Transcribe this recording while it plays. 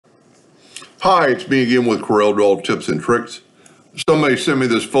Hi, it's me again with Corel Draw Tips and Tricks. Somebody sent me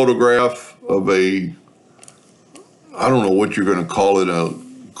this photograph of I don't know what you're going to call it, a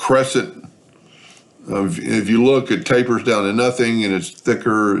crescent. If you look, it tapers down to nothing and it's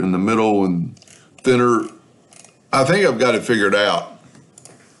thicker in the middle and thinner. I think I've got it figured out.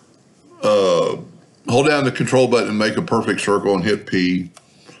 Hold down the control button and make a perfect circle and hit P.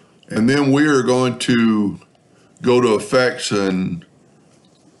 And then we are going to go to effects and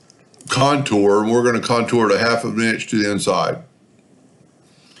contour, and we're going to contour it 1/2 inch to the inside.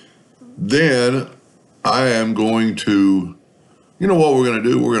 Then I am going to, you know what we're going to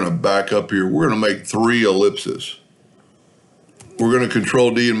do? We're going to back up here. We're going to make 3 ellipses. We're going to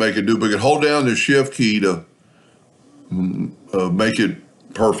Control D and make a duplicate. Hold down the Shift key to make it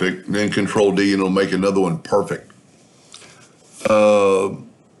perfect, and then Control D and it'll make another one perfect.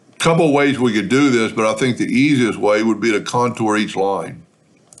 Couple ways we could do this, but I think the easiest way would be to contour each line.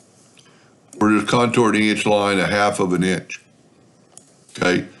 We're just contouring each line 1/2 inch.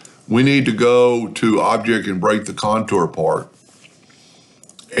 Okay, we need to go to Object and break the contour part.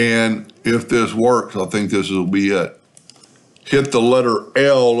 And if this works, I think this will be it. Hit the letter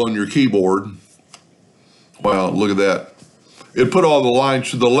L on your keyboard. Wow, look at that. It put all the lines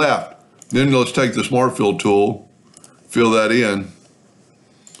to the left. Then let's take the Smart Fill tool, fill that in,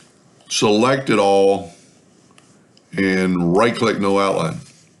 select it all, and right-click No Outline.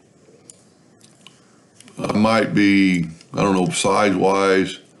 Might be, I don't know,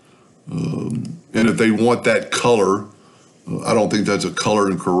 size-wise. And if they want that color, I don't think that's a color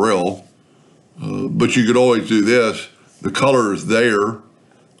in Corel. But you could always do this. The color is there.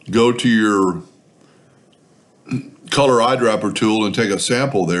 Go to your color eyedropper tool and take a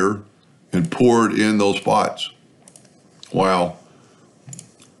sample there and pour it in those spots. Wow.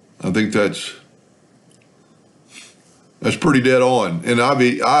 I think that's pretty dead on. And I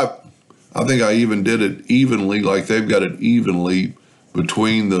think I even did it evenly, like they've got it evenly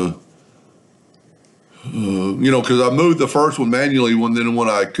between the, because I moved the first one manually, then when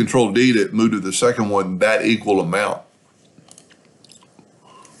I Control D'd it, moved to the second one that equal amount.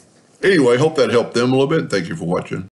 Anyway, hope that helped them a little bit. Thank you for watching.